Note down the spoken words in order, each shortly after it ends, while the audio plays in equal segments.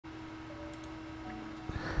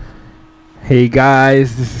Hey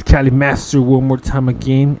guys, this is Khalimaster one more time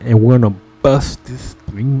again, and we're gonna bust this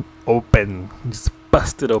thing open. Just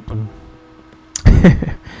bust it open.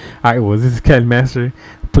 Alright, well, this is Khalimaster.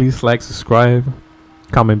 Please like, subscribe,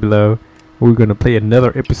 comment below. We're gonna play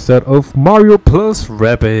another episode of Mario plus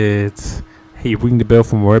Rabbids. Hey, ring the bell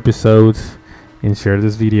for more episodes and share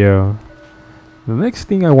this video. The next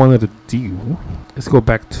thing I wanted to do is go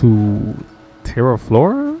back to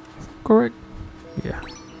Terraflora, correct? Yeah.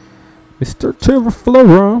 Mr.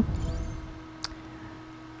 Terraflora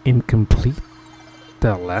and complete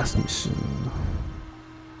the last mission.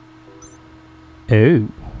 Oh.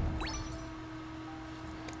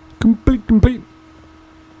 Complete.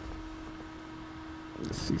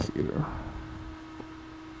 Let's see here.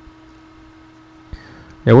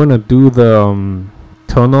 I want to do the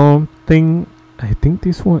tunnel thing. I think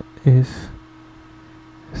this one is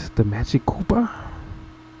the Magikoopa.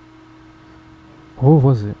 Or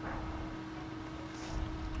was it?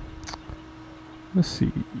 Let's see.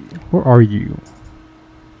 Where are you?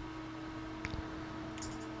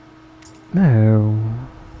 No.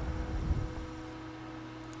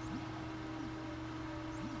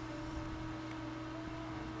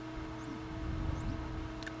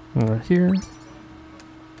 Right here.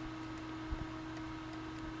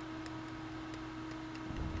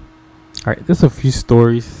 Alright, there's a few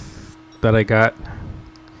stories that I got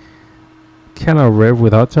kind of read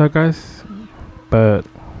without y'all guys, but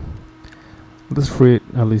let's read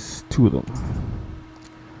at least two of them.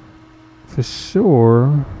 For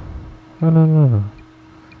sure. No.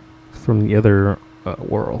 From the other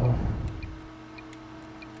world.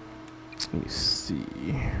 Let me see.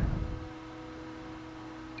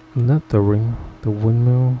 Not the ring, the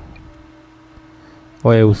windmill.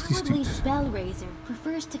 Oh yeah, it was these two. Spellraiser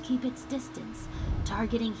prefers to keep its distance,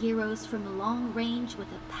 targeting heroes from long range with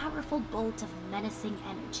a powerful bolt of menacing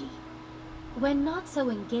energy. When not so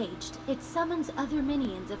engaged, it summons other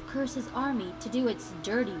minions of Cursa's army to do its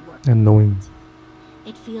dirty work. Annoying.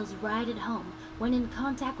 It feels right at home when in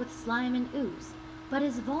contact with slime and ooze, but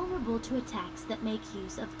is vulnerable to attacks that make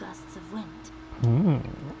use of gusts of wind.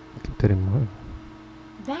 Keep that in mind.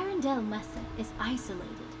 Varendell Mesa is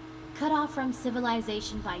isolated, cut off from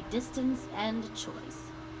civilization by distance and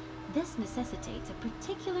choice. This necessitates a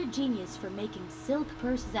particular genius for making silk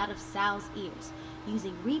purses out of sow's ears,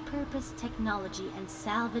 using repurposed technology and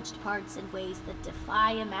salvaged parts in ways that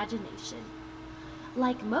defy imagination.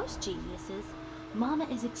 Like most geniuses, Mama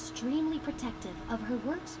is extremely protective of her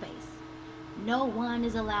workspace. No one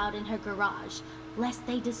is allowed in her garage, lest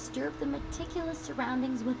they disturb the meticulous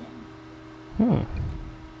surroundings within.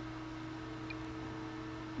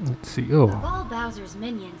 Let's see. Of all Bowser's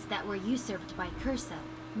minions that were usurped by Cursa,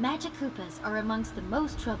 Magikoopas are amongst the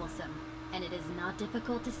most troublesome, and it is not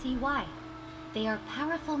difficult to see why. They are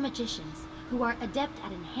powerful magicians who are adept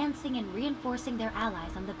at enhancing and reinforcing their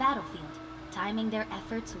allies on the battlefield, timing their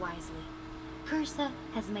efforts wisely. Cursa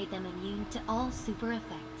has made them immune to all super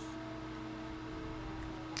effects.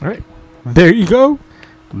 Alright, there you go.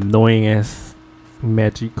 Annoying as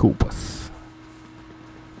Magikoopas.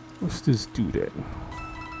 Let's just do that.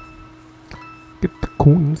 Get the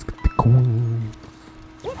coins, get the coins.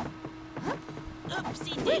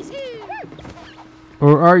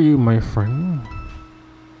 Or are you, my friend?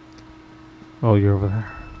 Oh, you're over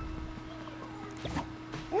there.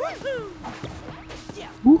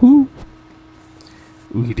 Woohoo!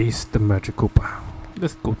 It is the Magikoopa.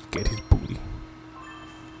 Let's go get his booty.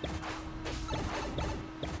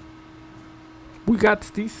 We got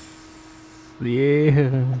this.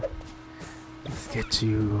 Yeah. Let's get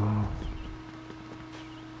you.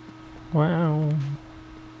 Wow.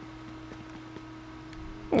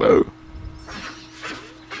 Whoa.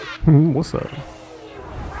 What's up?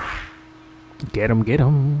 Get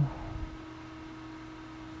him.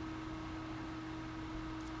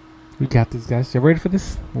 We got this, guys. You ready for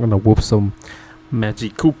this? I'm gonna whoop some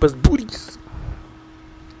Magikoopa's booties.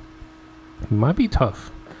 It might be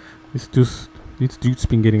tough. These dudes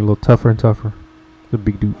been getting a little tougher and tougher. The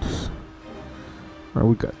big dudes. Alright,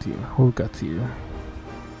 we got here. What we got here?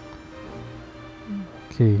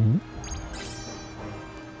 Okay.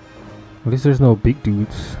 At least there's no big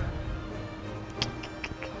dudes.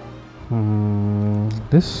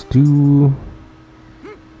 Let's do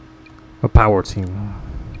a power team.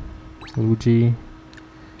 Luigi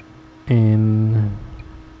and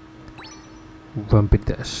Rampant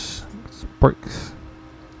Dash. Sparks.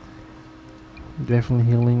 Definitely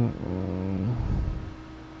healing.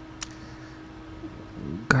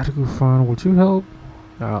 Gotta go find. Would you help?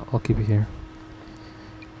 I'll keep it here.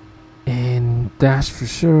 And dash for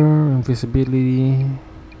sure. Invisibility.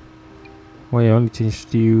 Well, I only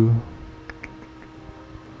changed you.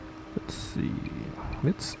 Let's see.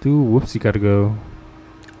 Let's do. Whoops, you gotta go.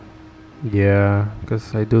 Yeah,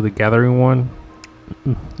 because I do the gathering one.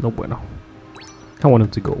 No bueno. I want him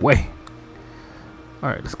to go away.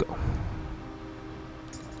 Alright, let's go.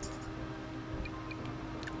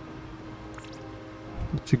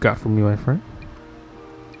 What you got for me, my friend?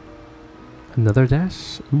 Another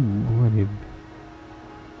dash? Ooh, I need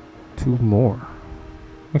 2 more.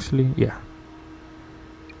 Actually, yeah.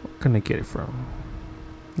 Where can I get it from?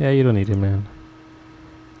 Yeah, you don't need it, man.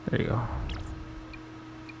 There you go.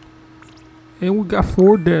 And we got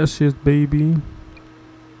 4 dashes, baby.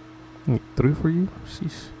 3 for you?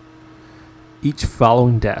 Sheesh. Each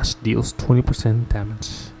following dash deals 20%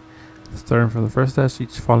 damage. Starting from the first dash,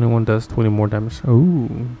 each following one does 20 more damage.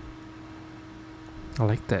 Ooh. I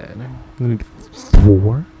like that. I need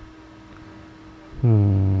 4.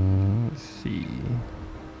 Let's see.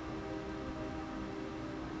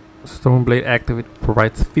 Stormblade activate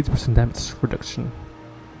provides 50% damage reduction.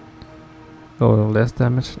 Oh, less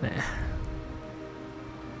damage? Nah.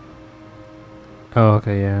 Oh,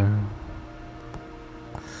 okay, yeah.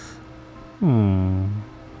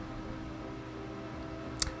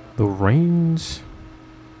 The range.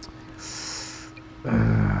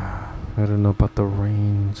 I don't know about the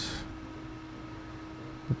range.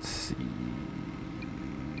 Let's see.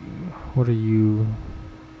 What are you?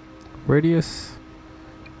 Radius?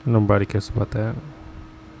 Nobody cares about that.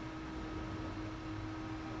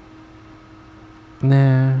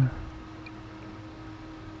 Nah.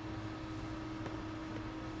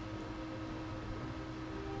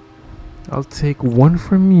 I'll take 1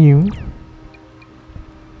 from you.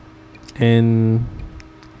 And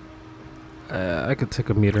I could take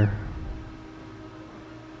a meter.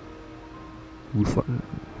 Ooh, fun.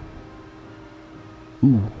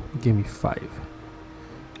 Ooh, give me 5.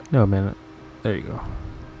 No, man. There you go.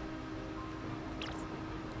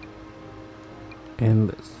 And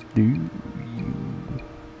let's do you.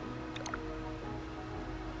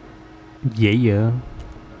 Yeah.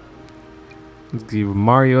 Let's give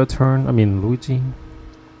Mario a turn. I mean, Luigi.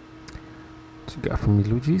 What you got for me,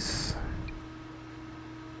 Luigi's?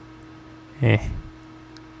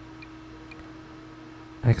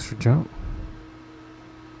 Extra jump.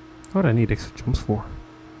 What do I need extra jumps for?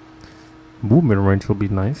 Movement range will be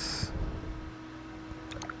nice.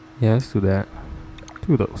 Yeah, let's do that.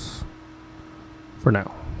 2 of those. For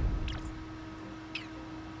now.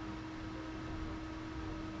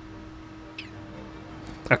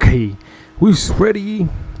 Okay, who's ready?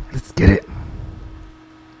 Let's get it.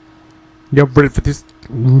 Y'all ready for this?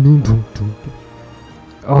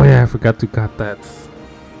 Oh yeah, I forgot to got that.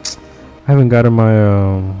 I haven't gotten my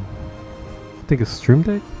I think it's Stream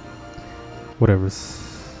Deck. Whatever.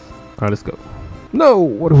 Alright, let's go. No,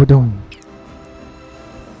 what are we doing?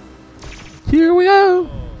 Here we go.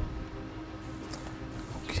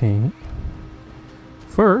 Okay.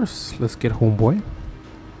 First, let's get homeboy.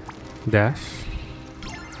 Dash.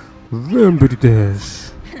 Rampant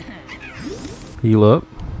dash. Heal up.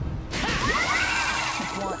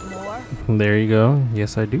 There you go.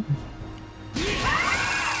 Yes, I do.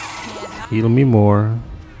 Heal me more.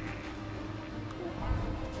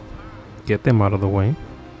 Get them out of the way.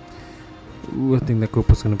 Ooh, I think that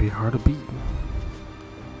Koopa's gonna be hard to beat.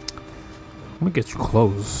 I'm gonna get you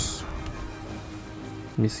close.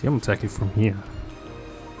 Let me see. I'm attacking from here.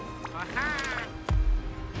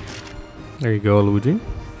 There you go, Luigi.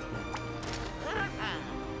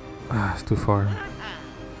 Ah, it's too far.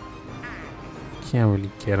 Can't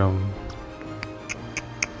really get him.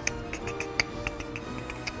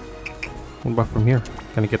 What about from here?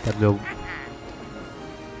 Can I get that little...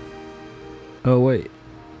 Oh wait,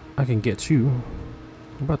 I can get you.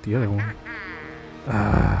 What about the other one?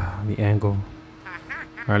 Ah, the angle.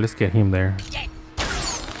 Alright, let's get him there.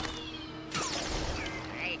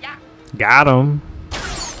 Got him.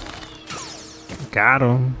 Got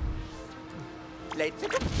him.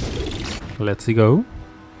 Let's go.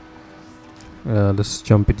 Let's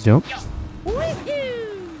jump it, jump.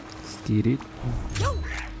 Let's get it.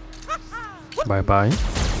 Bye bye.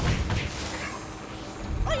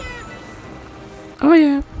 Oh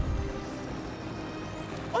yeah.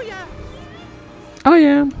 Oh yeah. Oh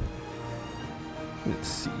yeah. Let's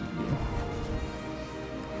see.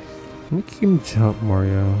 Make him jump,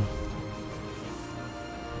 Mario.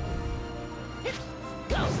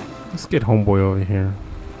 Let's get homeboy over here.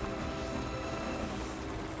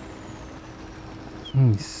 Let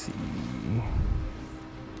me see.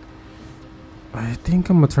 I think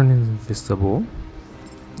I'm gonna turn invisible.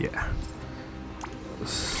 Yeah.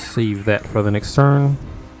 Save that for the next turn.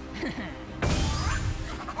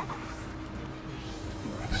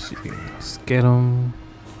 Let's see. Let's get him.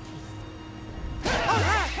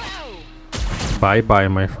 Bye bye,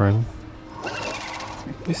 my friend.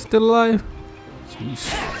 He's still alive? Jeez.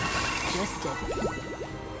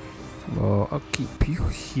 Well, I'll keep you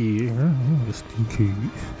here just in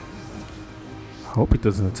case. I hope he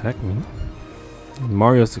doesn't attack me.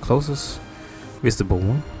 Mario's the closest visible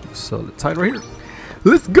one. So let's hide right here.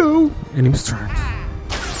 Let's go! Enemy's turn.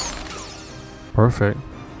 Perfect.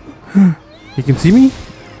 He can see me?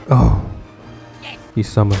 Oh. He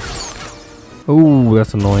summoned. Oh,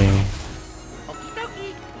 that's annoying.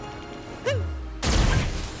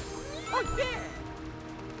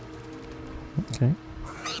 Okay.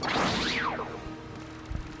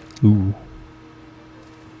 Ooh.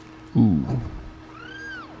 Ooh.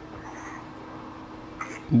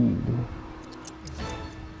 Ooh.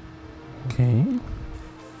 Okay.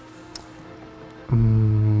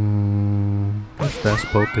 That's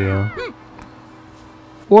both there.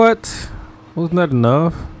 What? Wasn't that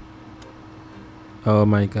enough? Oh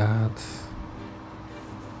my god.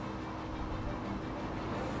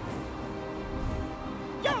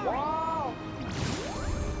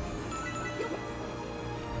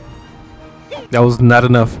 That was not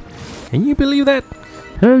enough. Can you believe that?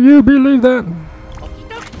 Can you believe that?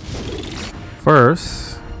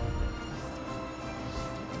 First,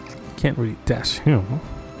 can't really dash him.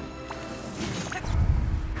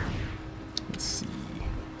 Let's see.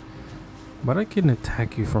 But I can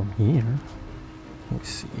attack you from here. Let's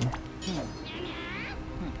see.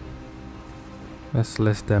 That's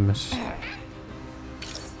less damage.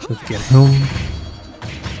 Let's get him.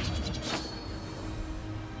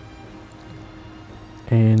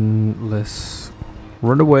 And let's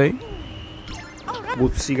run away.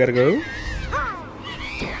 Whoopsie, gotta go.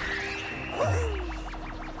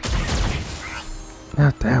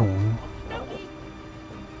 Not that one.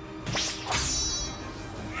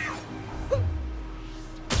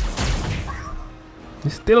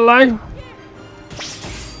 He's still alive?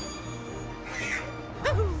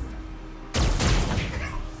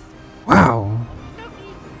 Wow.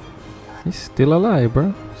 He's still alive,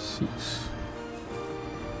 bro. Jeez.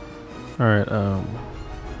 Alright,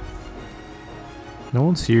 no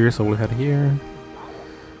one's here, so we'll head here.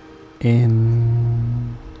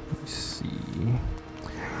 And let's see.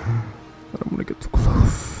 I don't want to get too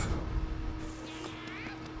close.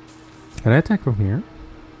 Can I attack from here?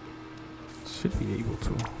 Should be able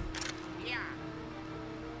to.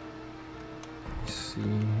 Let's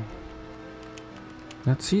see.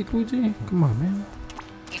 That's it, Luigi? Come on, man.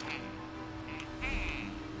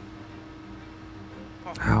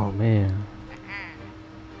 Oh, man.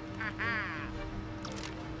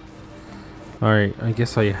 Alright, I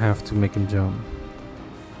guess I have to make him jump.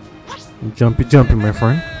 Jumpy, jumpy, my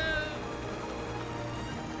friend.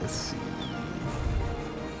 Let's see.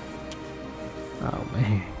 Oh,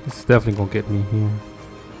 man. This is definitely gonna get me here.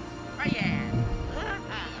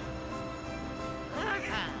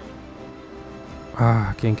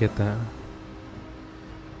 Ah, I can't get that.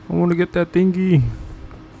 I want to get that thingy.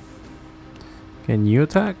 Can you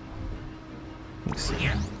attack? Let's see.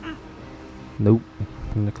 Nope.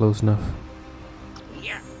 I'm not close enough.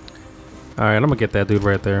 Alright, I'm gonna get that dude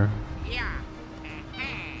right there.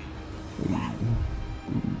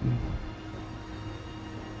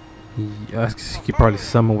 Yeah, he can probably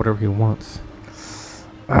summon whatever he wants.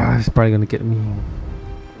 Ah, he's probably gonna get me.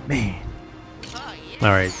 Man.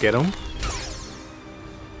 Alright, get him.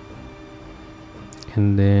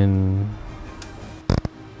 And then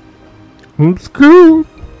I'm screwed.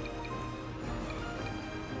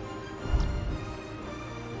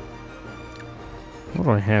 What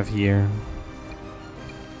do I have here?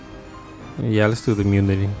 Yeah, let's do the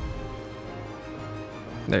immunity.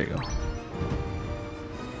 There you go.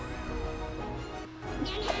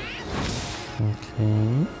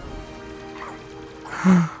 Okay.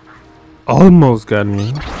 Almost got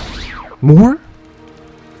me. More?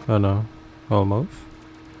 Oh no. Almost.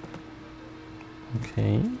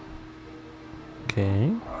 Okay.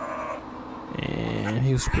 Okay. And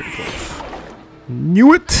he was pretty close.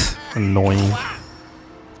 Knew it! Annoying.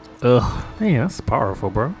 Ugh. Man, that's powerful,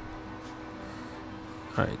 bro.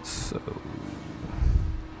 Alright, so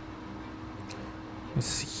let's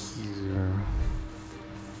see here.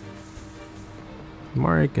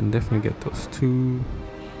 Mario can definitely get those two.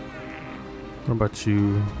 What about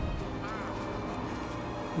you?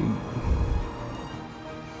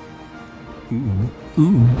 Ooh.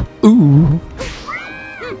 Ooh. Ooh.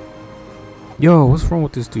 Yo, what's wrong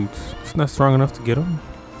with this dude? It's not strong enough to get him.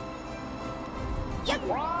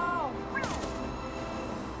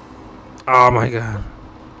 Oh my god.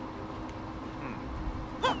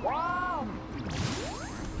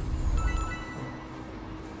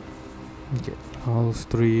 Get all those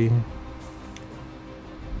three.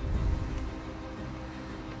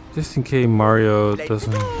 Just in case Mario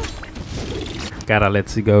doesn't. Gotta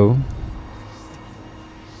let it go.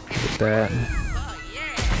 With that.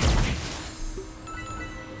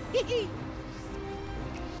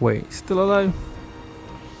 Wait, still alive?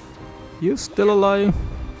 You still alive?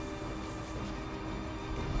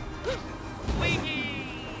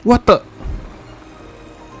 What the?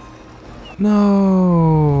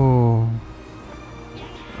 No.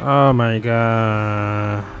 Oh my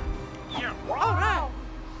god.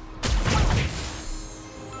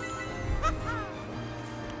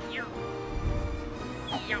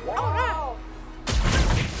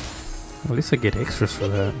 At least I get extras for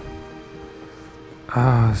that.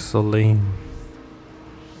 Ah, so lame.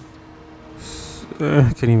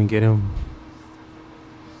 Can't even get him.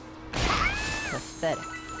 Pathetic.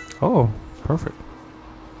 Oh, perfect.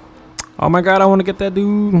 Oh my god, I want to get that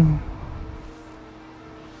dude.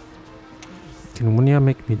 Can Winya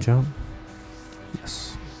make me jump?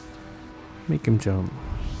 Yes. Make him jump.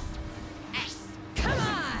 Come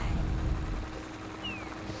on.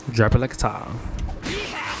 Drop it like a tile.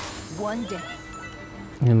 One day.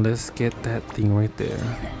 And let's get that thing right there.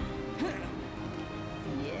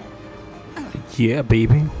 Yeah. Yeah,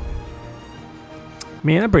 baby.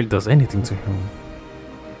 Man, that barely does anything to him.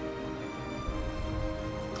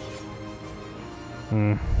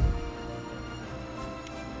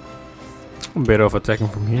 I'm better off attacking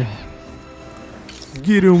from here.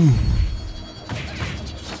 Get him.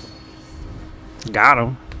 Got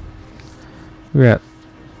him. We're at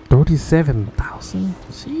 37,000.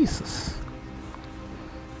 Jesus.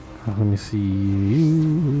 Let me see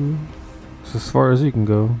you. It's as far as you can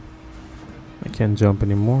go. I can't jump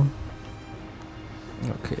anymore.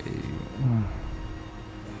 Okay.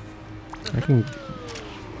 I can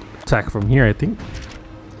attack from here, I think.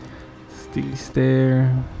 Steve's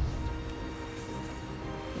there.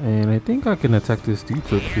 And I think I can attack this dude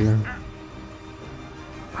up here.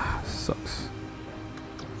 Sucks.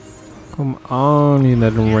 Come on, he's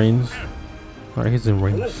not in range. Alright, he's in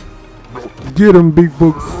range. Get him, big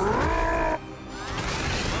books.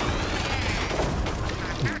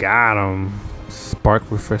 Got him. Spark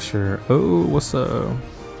refresher. Oh, what's up?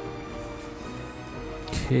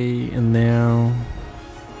 Okay, and now.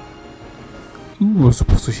 Ooh, I'm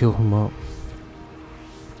supposed to heal him up.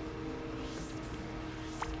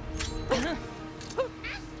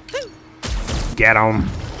 Get him.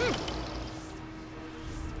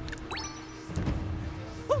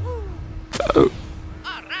 Oh.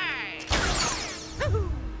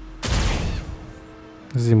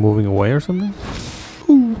 Is he moving away or something?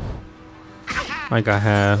 Ooh. Like I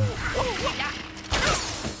had.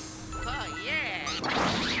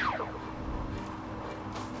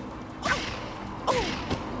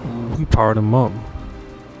 Ooh, he powered him up.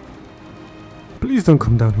 Please don't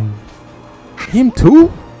come down here. Him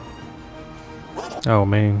too? Oh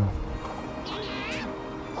man.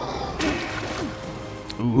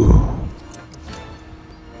 Ooh.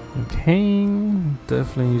 Okay,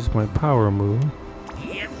 definitely use my power move.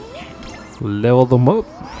 Level them up.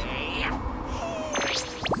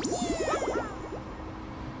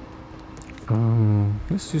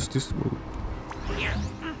 Let's use this move.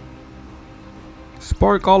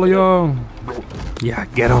 Spark all of y'all. Yeah,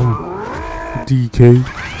 get him. DK.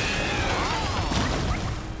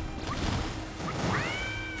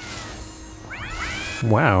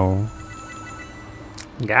 Wow.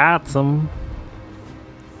 Got some.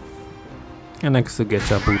 And next to get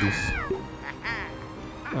your booties.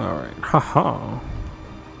 Alright. Haha.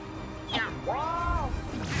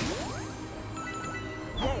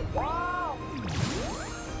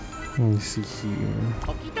 Let me see here.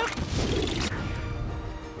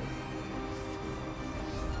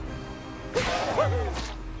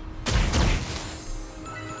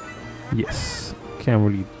 Yes. Can't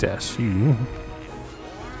really dash you.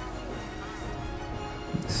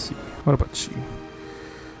 Let's see. What about you?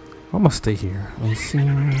 I'm gonna stay here. Let's see.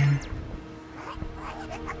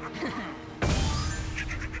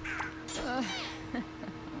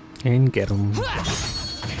 And get him.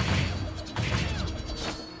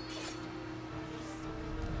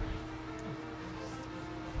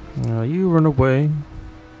 Now you run away.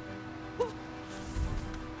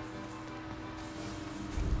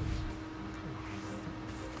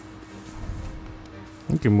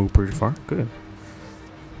 You can move pretty far. Good.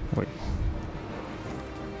 Wait.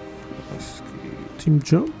 Let's get Team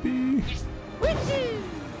Jumpy.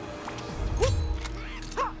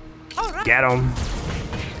 Get him.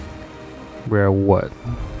 We're at what?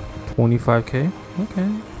 25k? Okay.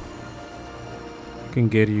 I can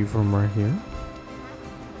get you from right here.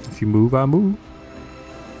 If you move, I move.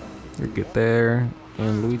 You get there.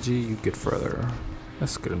 And Luigi, you get further.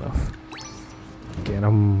 That's good enough. Get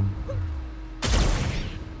him.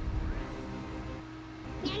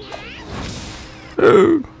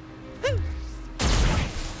 Oh,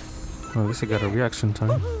 at least I got a reaction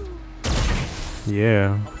time.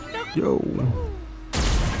 Yeah. Yo.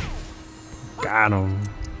 Got him.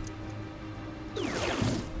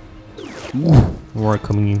 Ooh, more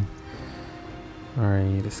coming in.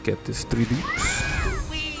 Alright, let's get this 3 dupes.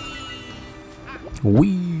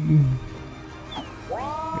 Wee.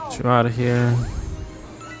 Get you out of here.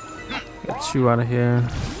 Get you out of here.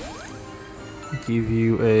 Give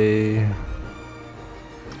you a...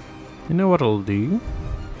 You know what I'll do?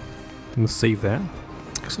 I'm gonna save that.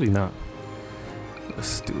 Actually not.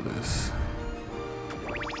 Let's do this.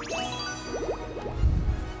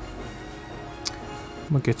 I'm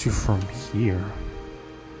gonna get you from here.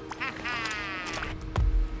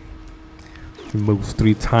 You move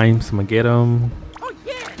 3 times, I'm gonna get him.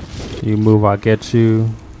 You move, I'll get you.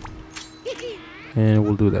 And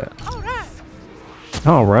we'll do that.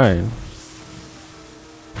 Alright.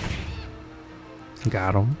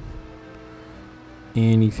 Got him.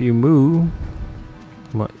 And if you move,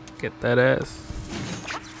 I'm gonna get that ass.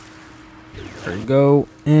 There you go.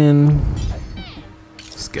 And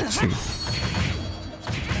let's get you.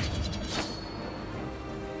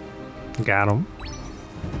 Got him.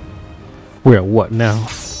 We're at what now?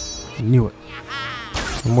 I knew it.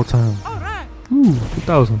 One more time. Ooh,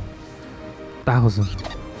 2,000. 1,000.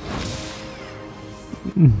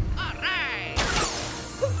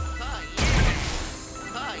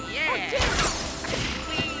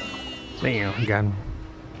 Damn, got him.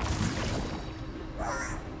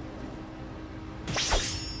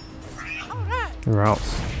 You're out.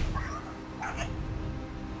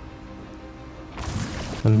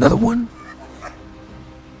 Another one?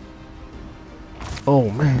 Oh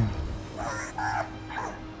man.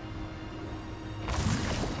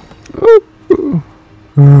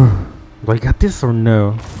 Do I got this or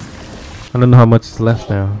no? I don't know how much is left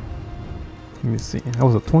now. Let me see. I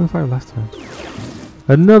was at 25 last time.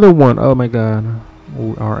 Another one. Oh my god.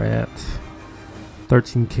 We are at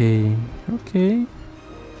 13k. Okay.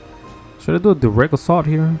 Should I do a direct assault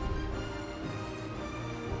here?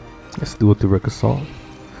 Let's do a direct assault.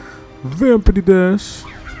 Vampity dash.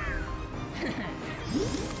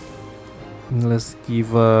 Let's give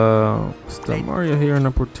Mr. Mario here an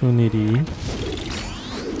opportunity.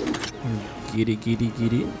 Giddy, giddy,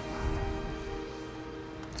 giddy.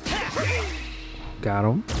 Got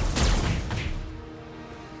him.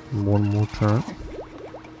 One more turn.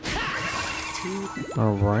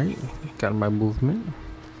 Alright. Got my movement.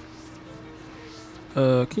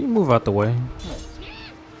 Can you move out the way?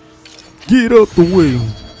 Get out the way!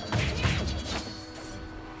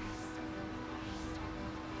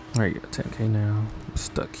 Alright, you got 10k now. I'm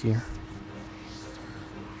stuck here.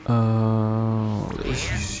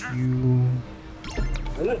 Let's use you.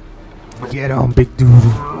 Get on, big dude.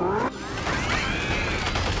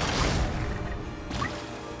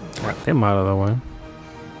 Got them out of the way.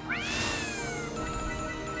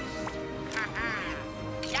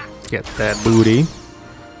 Get that booty.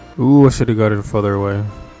 Ooh, I should have got it further away.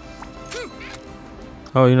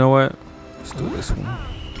 Oh, you know what? Let's do this one.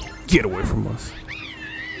 Get away from us.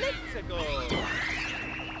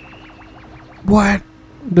 What?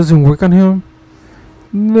 Doesn't work on him?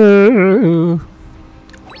 No.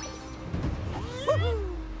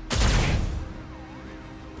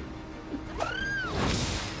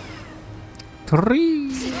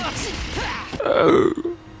 Three. Oh.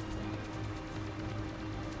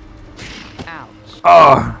 Ouch.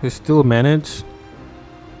 Ah, he still managed.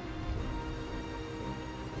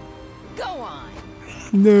 Go on.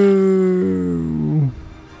 No.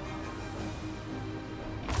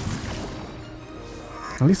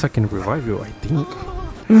 At least I can revive you, I think.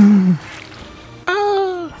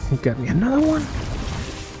 He got me another one.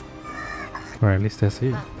 Alright, at least that's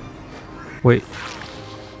it. Wait.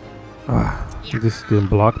 This didn't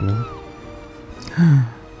block me.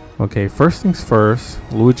 Okay, first things first.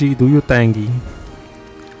 Luigi, do your thingy.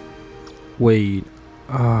 Wait.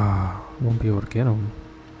 Won't be able to get him.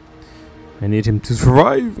 I need him to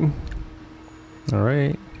survive.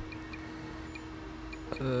 Alright.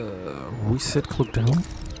 Reset, click down.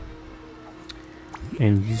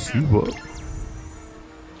 And use you up.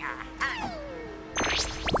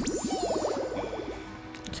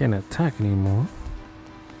 Can't attack anymore.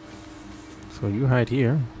 So you hide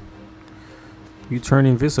here. You turn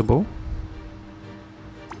invisible.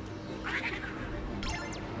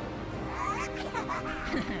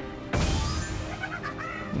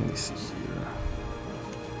 Let me see here.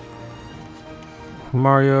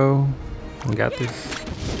 Mario, I got this.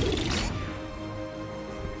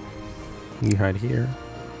 You hide here.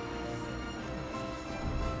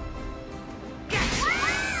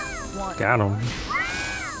 Got him.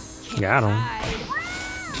 Got him.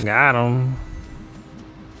 Got him.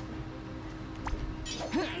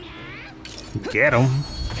 Get him.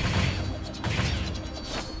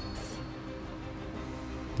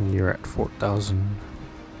 You're at 4,000.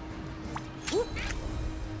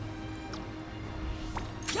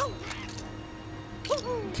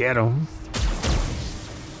 Get him.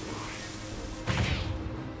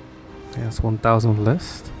 That's 1,000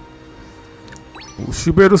 less. We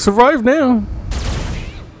should be able to survive now.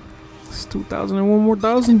 It's 2,000 and one more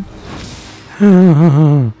thousand.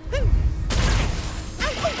 Ooh.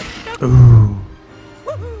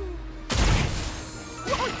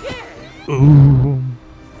 Ooh.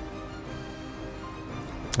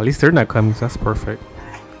 At least they're not coming, so that's perfect.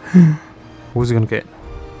 Who's he gonna get?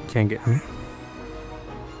 Can't get me.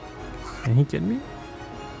 Can he get me?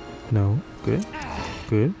 No. Good.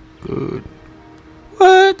 Good. Good.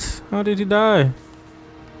 What? How did he die?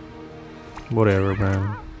 Whatever,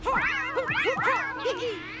 man.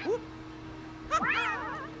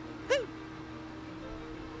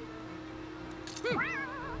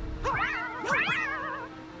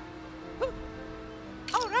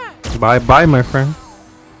 Bye bye, my friend.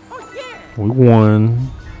 We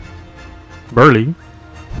won. Burley.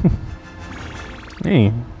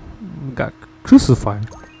 Hey, got crucified.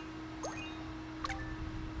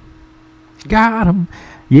 Got him.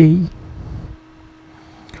 Yay.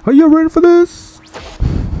 Are you ready for this?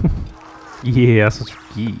 Yeah, that's what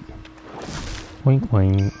you get. Wink,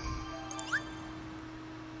 wink.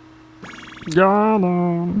 Got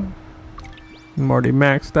him. I'm already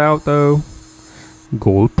maxed out though.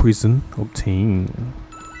 Gold prison obtained.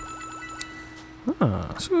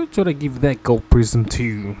 Ah, should I give that gold prism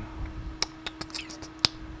to?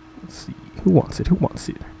 Let's see. Who wants it? Who wants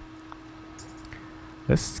it?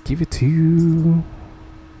 Let's give it to you.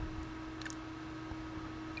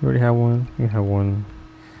 You already have one. You have one.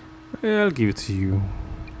 Yeah, I'll give it to you.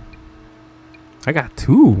 I got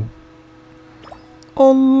two.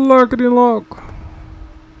 Unlockety lock.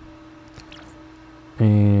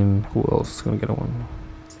 And who else is gonna get a one?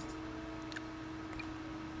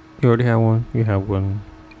 You already have one. You have one.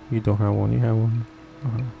 You don't have one. You have one.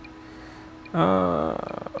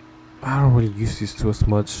 I don't really use these two as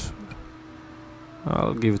much.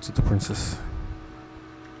 I'll give it to the princess.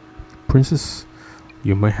 Princess,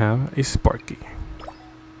 you might have a Sparky.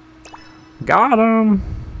 Got him.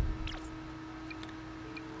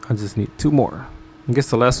 I just need two more. I guess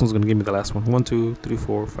the last one's gonna give me the last one. 1, 2, 3,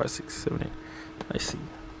 4, 5, 6, 7, 8. I see.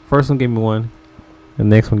 First one gave me 1. The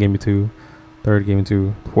next one gave me 2. Third gave me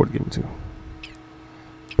 2. Fourth gave me 2.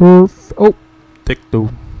 Perf. Oh, take 2.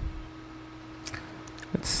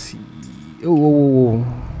 Let's see. Oh.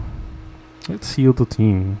 Let's heal the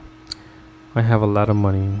team. I have a lot of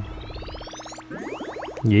money.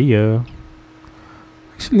 Yeah.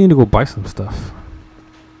 Actually need to go buy some stuff.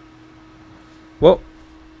 Well,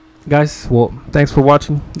 guys, thanks for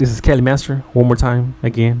watching. This is Khalimaster. One more time,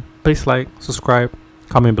 again. Please like, subscribe,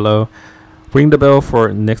 comment below, ring the bell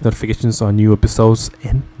for next notifications on new episodes,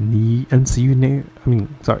 and see you